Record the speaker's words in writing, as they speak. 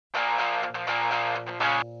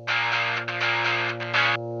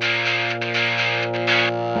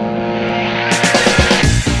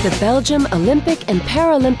The Belgian Olympic and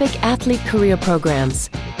Paralympic Athlete Career Programs,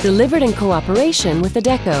 delivered in cooperation with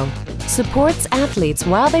Adecco, supports athletes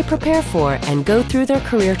while they prepare for and go through their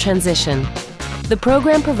career transition. The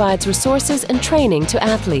program provides resources and training to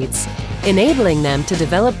athletes, enabling them to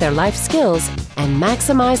develop their life skills and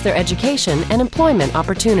maximize their education and employment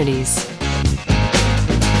opportunities.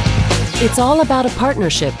 It's all about a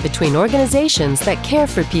partnership between organizations that care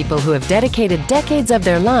for people who have dedicated decades of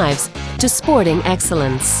their lives to sporting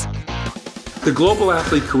excellence. The Global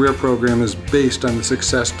Athlete Career Program is based on the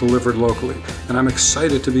success delivered locally, and I'm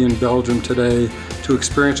excited to be in Belgium today to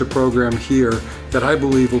experience a program here that I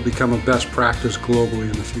believe will become a best practice globally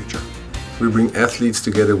in the future. We bring athletes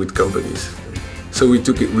together with companies, so we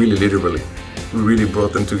took it really literally. We really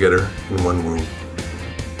brought them together in one room.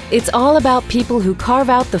 It's all about people who carve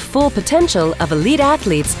out the full potential of elite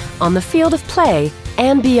athletes on the field of play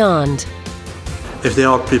and beyond. If they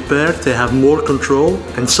are prepared, they have more control,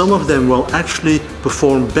 and some of them will actually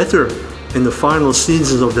perform better in the final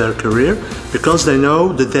seasons of their career because they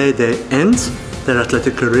know the day they end their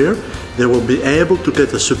athletic career, they will be able to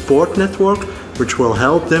get a support network which will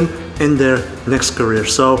help them in their next career.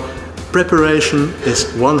 So preparation is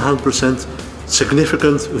 100%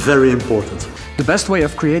 significant, very important. The best way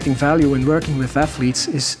of creating value in working with athletes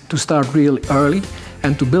is to start really early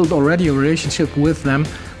and to build already a relationship with them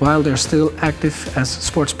while they're still active as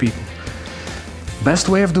sports people. Best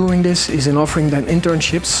way of doing this is in offering them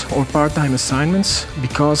internships or part-time assignments,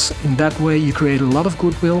 because in that way you create a lot of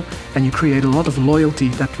goodwill and you create a lot of loyalty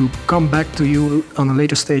that will come back to you on a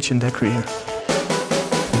later stage in their career.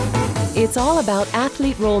 It's all about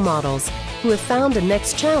athlete role models who have found a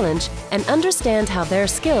next challenge and understand how their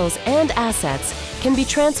skills and assets can be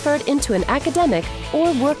transferred into an academic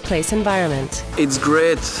or workplace environment. It's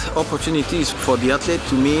great opportunities for the athlete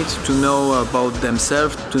to meet, to know about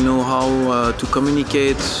themselves, to know how to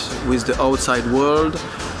communicate with the outside world.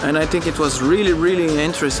 And I think it was really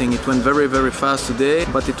interesting. It went very fast today,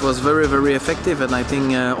 but it was very effective, and I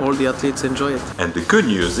think all the athletes enjoy it. And the good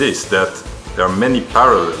news is that there are many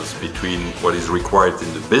parallels between what is required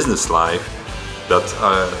in the business life that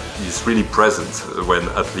is really present when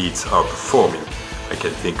athletes are performing. I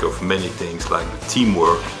can think of many things like the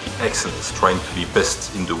teamwork, the excellence, trying to be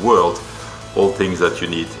best in the world, all things that you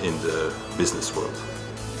need in the business world.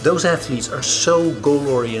 Those athletes are so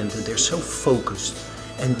goal-oriented, they're so focused,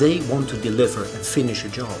 and they want to deliver and finish a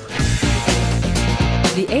job.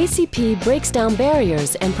 The ACP breaks down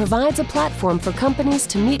barriers and provides a platform for companies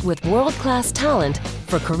to meet with world-class talent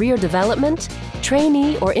for career development,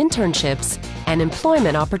 trainee or internships, and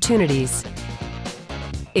employment opportunities.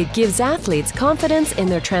 It gives athletes confidence in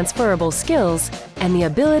their transferable skills and the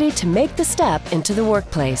ability to make the step into the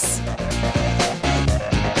workplace.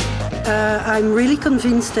 I'm really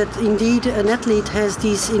convinced that indeed an athlete has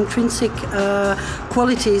these intrinsic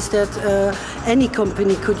qualities that any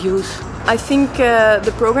company could use. I think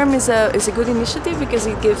the program is a good initiative because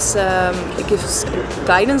it gives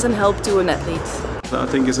guidance and help to an athlete. I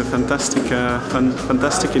think it's a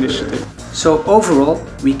fantastic initiative. So overall,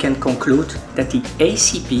 we can conclude that the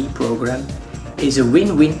ACP program is a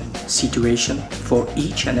win-win situation for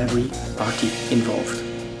each and every party involved.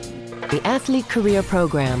 The Athlete Career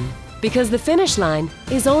Program, because the finish line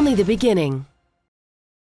is only the beginning.